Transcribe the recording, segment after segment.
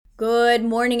Good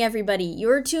morning, everybody.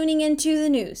 You're tuning into the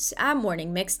news at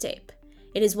Morning Mixtape.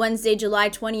 It is Wednesday, July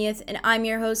 20th, and I'm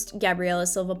your host, Gabriela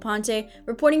Silva Ponte,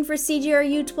 reporting for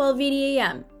CJRU 1280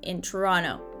 AM in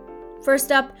Toronto.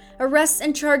 First up, arrests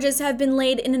and charges have been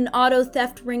laid in an auto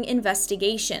theft ring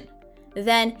investigation.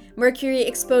 Then, mercury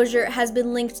exposure has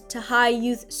been linked to high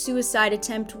youth suicide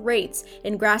attempt rates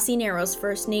in Grassy Narrows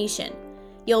First Nation.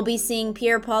 You'll be seeing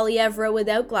Pierre Poilievre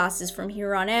without glasses from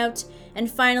here on out. And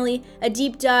finally, a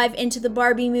deep dive into the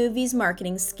Barbie movie's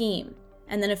marketing scheme.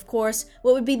 And then, of course,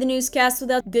 what would be the newscast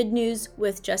without good news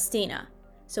with Justina?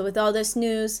 So with all this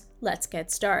news, let's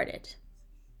get started.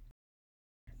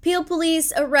 Peel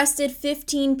police arrested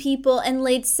 15 people and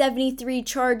laid 73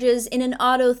 charges in an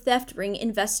auto theft ring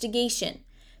investigation.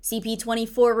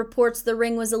 CP24 reports the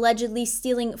ring was allegedly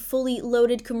stealing fully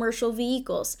loaded commercial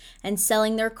vehicles and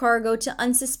selling their cargo to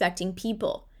unsuspecting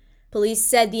people. Police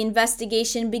said the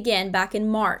investigation began back in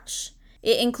March.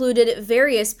 It included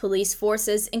various police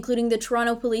forces, including the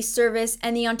Toronto Police Service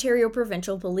and the Ontario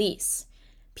Provincial Police.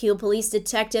 Peel Police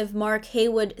Detective Mark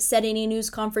Haywood said in a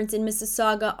news conference in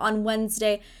Mississauga on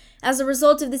Wednesday, as a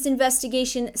result of this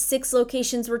investigation, 6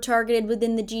 locations were targeted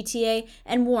within the GTA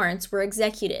and warrants were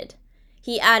executed.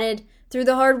 He added, "Through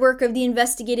the hard work of the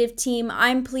investigative team,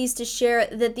 I'm pleased to share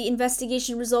that the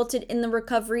investigation resulted in the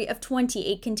recovery of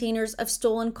 28 containers of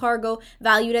stolen cargo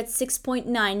valued at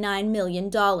 $6.99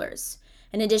 million.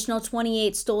 An additional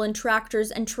 28 stolen tractors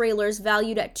and trailers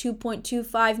valued at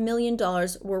 $2.25 million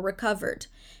were recovered,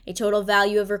 a total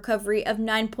value of recovery of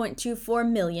 $9.24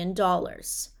 million.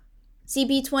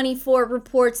 CP24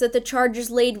 reports that the charges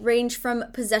laid range from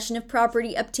possession of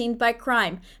property obtained by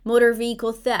crime, motor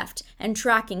vehicle theft, and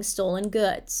tracking stolen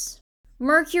goods.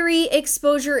 Mercury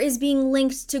exposure is being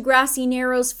linked to Grassy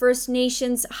Narrows First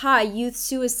Nation's high youth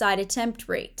suicide attempt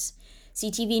rate.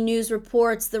 CTV News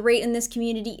reports the rate in this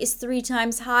community is 3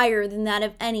 times higher than that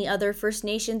of any other First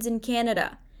Nations in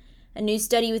Canada. A new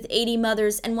study with 80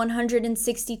 mothers and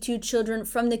 162 children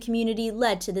from the community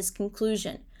led to this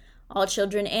conclusion. All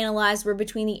children analyzed were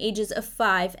between the ages of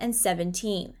 5 and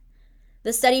 17.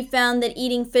 The study found that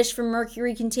eating fish from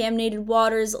mercury-contaminated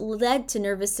waters led to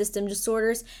nervous system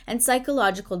disorders and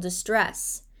psychological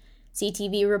distress.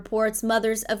 CTV reports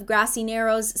mothers of Grassy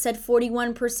Narrows said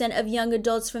 41% of young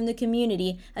adults from the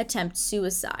community attempt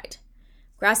suicide.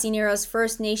 Grassy Narrows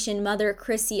First Nation mother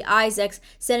Chrissy Isaacs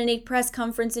said in a press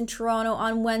conference in Toronto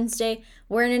on Wednesday,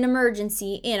 "We're in an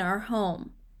emergency in our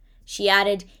home." She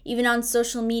added, "Even on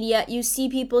social media, you see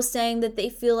people saying that they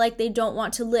feel like they don't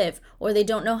want to live or they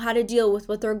don't know how to deal with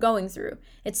what they're going through.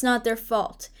 It's not their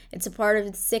fault. It's a part of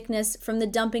the sickness from the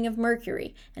dumping of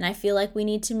mercury, and I feel like we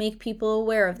need to make people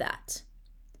aware of that."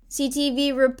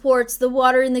 CTV reports the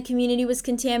water in the community was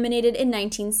contaminated in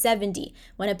 1970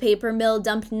 when a paper mill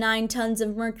dumped 9 tons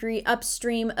of mercury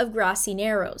upstream of Grassy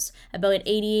Narrows, about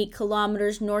 88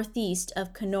 kilometers northeast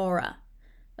of Kenora.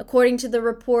 According to the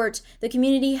report, the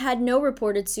community had no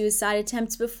reported suicide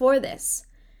attempts before this.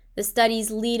 The study's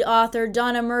lead author,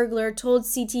 Donna Mergler, told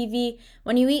CTV,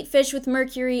 "When you eat fish with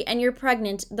mercury and you're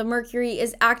pregnant, the mercury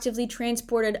is actively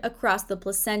transported across the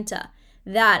placenta.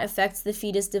 That affects the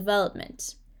fetus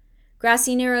development."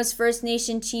 Grassy Narrows First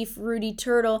Nation Chief Rudy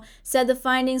Turtle said the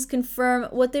findings confirm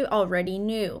what they already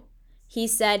knew. He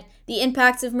said, "The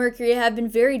impacts of mercury have been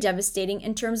very devastating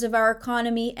in terms of our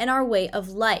economy and our way of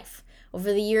life.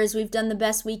 Over the years, we've done the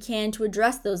best we can to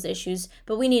address those issues,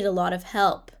 but we need a lot of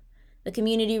help. The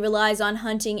community relies on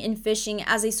hunting and fishing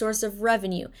as a source of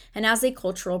revenue and as a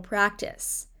cultural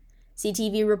practice."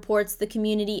 CTV reports the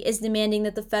community is demanding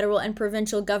that the federal and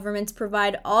provincial governments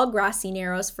provide all Grassy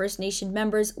Narrows First Nation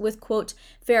members with, quote,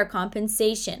 "fair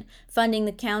compensation, funding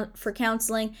for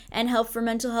counseling, and help for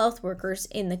mental health workers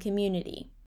in the community."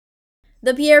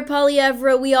 The Pierre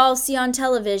Poilievre we all see on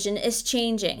television is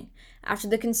changing. After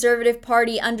the Conservative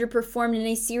Party underperformed in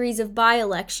a series of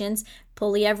by-elections,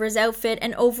 Poilievre's outfit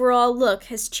and overall look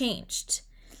has changed.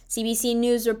 CBC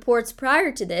News reports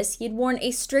prior to this, he had worn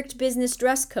a strict business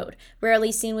dress code,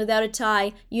 rarely seen without a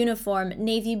tie, uniform,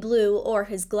 navy blue, or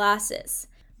his glasses.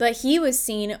 But he was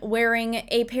seen wearing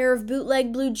a pair of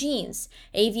bootleg blue jeans,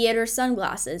 aviator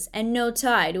sunglasses, and no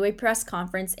tie to a press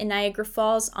conference in Niagara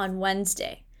Falls on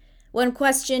Wednesday. When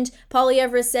questioned,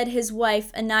 Poilievre said his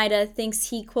wife, Anita, thinks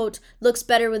he, quote, "looks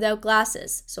better without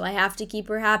glasses, so I have to keep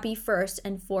her happy first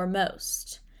and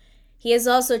foremost." He has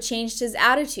also changed his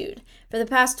attitude. For the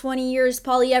past 20 years,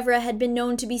 Poilievre had been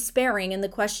known to be sparing in the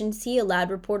questions he allowed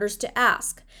reporters to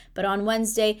ask, but on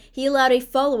Wednesday, he allowed a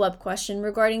follow-up question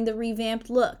regarding the revamped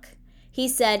look. He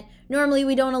said, "Normally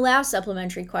we don't allow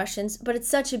supplementary questions, but it's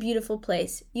such a beautiful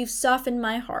place. You've softened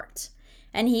my heart."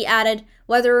 And he added,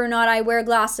 "Whether or not I wear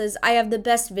glasses, I have the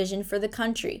best vision for the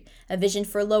country. A vision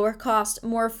for lower cost,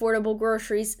 more affordable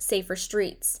groceries, safer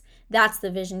streets. That's the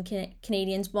vision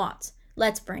Canadians want.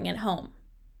 Let's bring it home."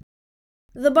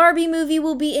 The Barbie movie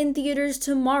will be in theaters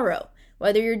tomorrow.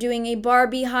 Whether you're doing a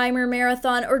Barbie-Heimer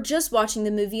marathon or just watching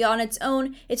the movie on its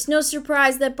own, it's no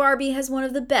surprise that Barbie has one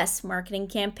of the best marketing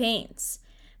campaigns.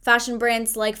 Fashion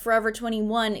brands like Forever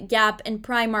 21, Gap, and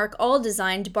Primark all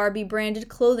designed Barbie-branded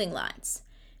clothing lines.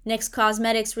 NYX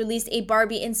Cosmetics released a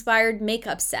Barbie-inspired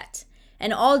makeup set,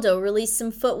 and Aldo released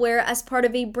some footwear as part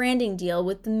of a branding deal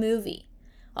with the movie.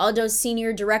 Aldo's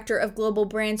Senior Director of Global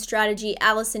Brand Strategy,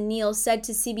 Allison Neal, said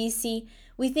to CBC,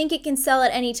 "We think it can sell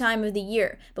at any time of the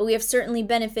year, but we have certainly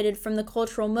benefited from the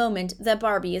cultural moment that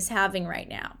Barbie is having right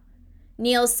now."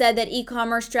 Neal said that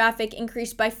e-commerce traffic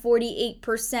increased by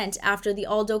 48% after the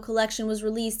Aldo collection was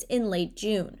released in late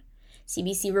June.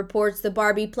 CBC reports the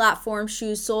Barbie platform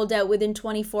shoes sold out within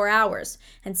 24 hours,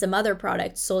 and some other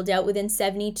products sold out within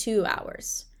 72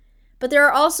 hours. But there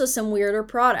are also some weirder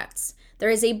products.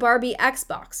 There is a Barbie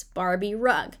Xbox, Barbie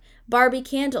rug, Barbie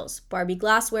candles, Barbie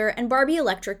glassware, and Barbie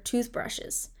electric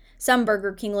toothbrushes. Some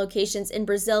Burger King locations in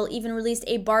Brazil even released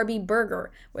a Barbie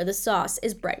burger, where the sauce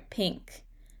is bright pink.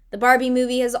 The Barbie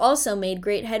movie has also made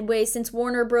great headway since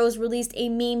Warner Bros. Released a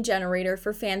meme generator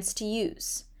for fans to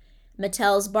use.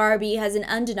 Mattel's Barbie has an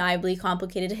undeniably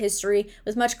complicated history,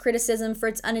 with much criticism for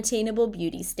its unattainable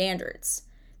beauty standards.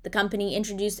 The company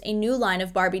introduced a new line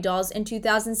of Barbie dolls in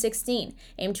 2016,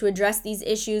 aimed to address these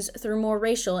issues through more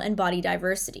racial and body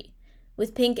diversity.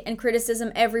 With pink and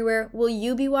criticism everywhere, will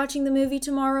you be watching the movie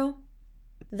tomorrow?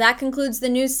 That concludes the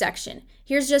news section.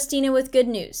 Here's Justina with good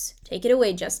news. Take it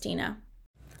away, Justina.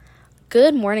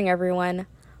 Good morning, everyone.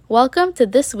 Welcome to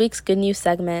this week's Good News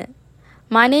segment.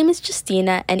 My name is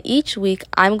Justina, and each week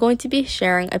I'm going to be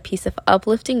sharing a piece of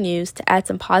uplifting news to add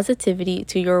some positivity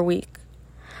to your week.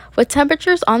 With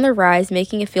temperatures on the rise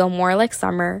making it feel more like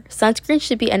summer, sunscreen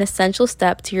should be an essential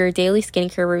step to your daily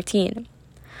skincare routine.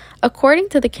 According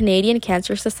to the Canadian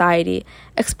Cancer Society,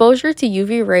 exposure to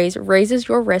UV rays raises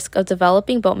your risk of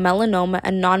developing both melanoma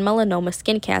and non-melanoma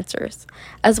skin cancers,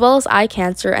 as well as eye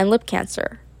cancer and lip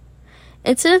cancer.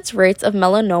 Incidence rates of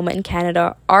melanoma in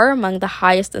Canada are among the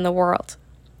highest in the world.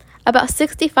 About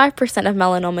 65% of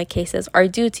melanoma cases are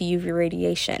due to UV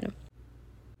radiation.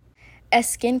 As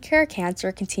skincare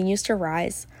cancer continues to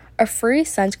rise, a free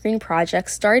sunscreen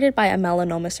project started by a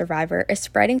melanoma survivor is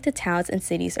spreading to towns and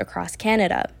cities across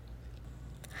Canada.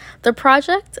 The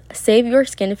project, Save Your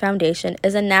Skin Foundation,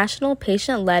 is a national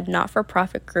patient-led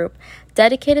not-for-profit group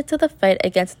dedicated to the fight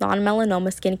against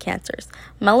non-melanoma skin cancers,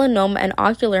 melanoma and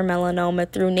ocular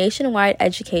melanoma through nationwide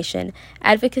education,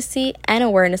 advocacy, and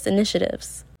awareness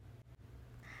initiatives.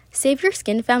 Save Your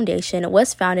Skin Foundation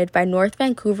was founded by North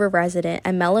Vancouver resident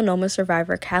and melanoma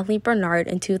survivor Kathleen Bernard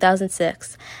in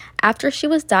 2006 after she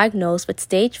was diagnosed with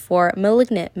stage 4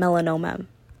 malignant melanoma.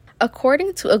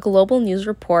 According to a Global News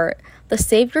report, the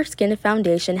Save Your Skin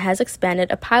Foundation has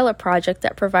expanded a pilot project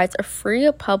that provides a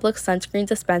free public sunscreen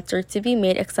dispenser to be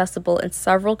made accessible in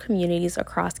several communities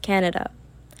across Canada.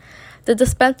 The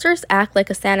dispensers act like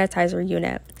a sanitizer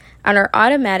unit and are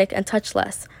automatic and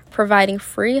touchless, providing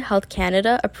free Health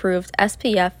Canada approved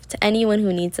SPF to anyone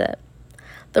who needs it.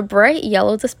 The bright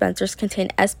yellow dispensers contain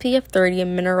SPF 30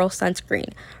 mineral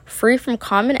sunscreen, free from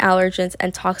common allergens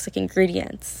and toxic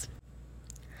ingredients.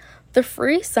 The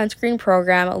free sunscreen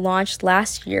program launched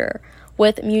last year,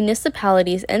 with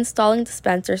municipalities installing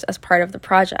dispensers as part of the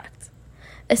project.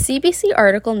 A CBC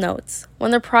article notes,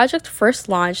 when the project first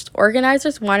launched,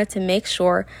 organizers wanted to make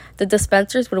sure the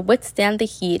dispensers would withstand the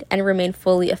heat and remain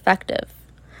fully effective.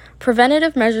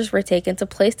 Preventative measures were taken to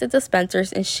place the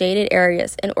dispensers in shaded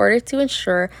areas in order to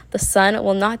ensure the sun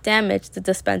will not damage the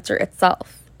dispenser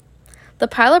itself. The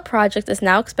pilot project is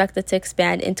now expected to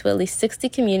expand into at least 60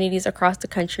 communities across the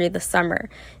country this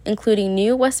summer, including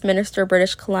New Westminster,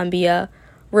 British Columbia,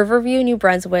 Riverview, New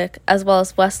Brunswick, as well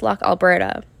as Westlock,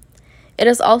 Alberta. It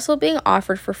is also being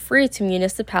offered for free to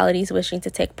municipalities wishing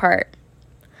to take part.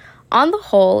 On the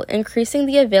whole, increasing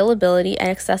the availability and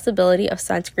accessibility of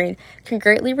sunscreen can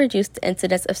greatly reduce the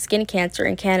incidence of skin cancer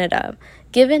in Canada,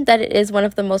 given that it is one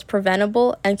of the most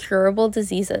preventable and curable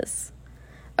diseases.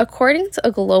 According to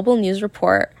a Global News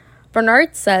report,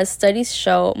 Bernard says studies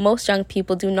show most young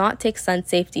people do not take sun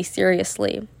safety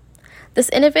seriously. This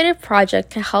innovative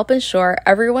project can help ensure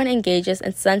everyone engages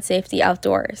in sun safety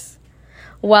outdoors.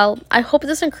 Well, I hope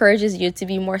this encourages you to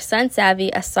be more sun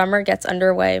savvy as summer gets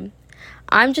underway.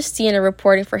 I'm Justina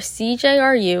reporting for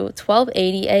CJRU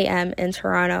 1280 AM in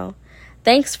Toronto.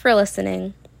 Thanks for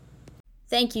listening.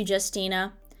 Thank you,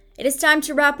 Justina. It is time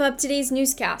to wrap up today's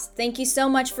newscast. Thank you so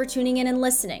much for tuning in and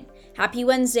listening. Happy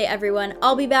Wednesday, everyone.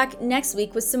 I'll be back next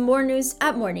week with some more news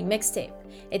at Morning Mixtape.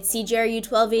 It's CJRU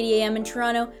 1280 AM in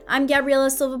Toronto. I'm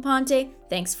Gabriela Silva Ponte.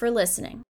 Thanks for listening.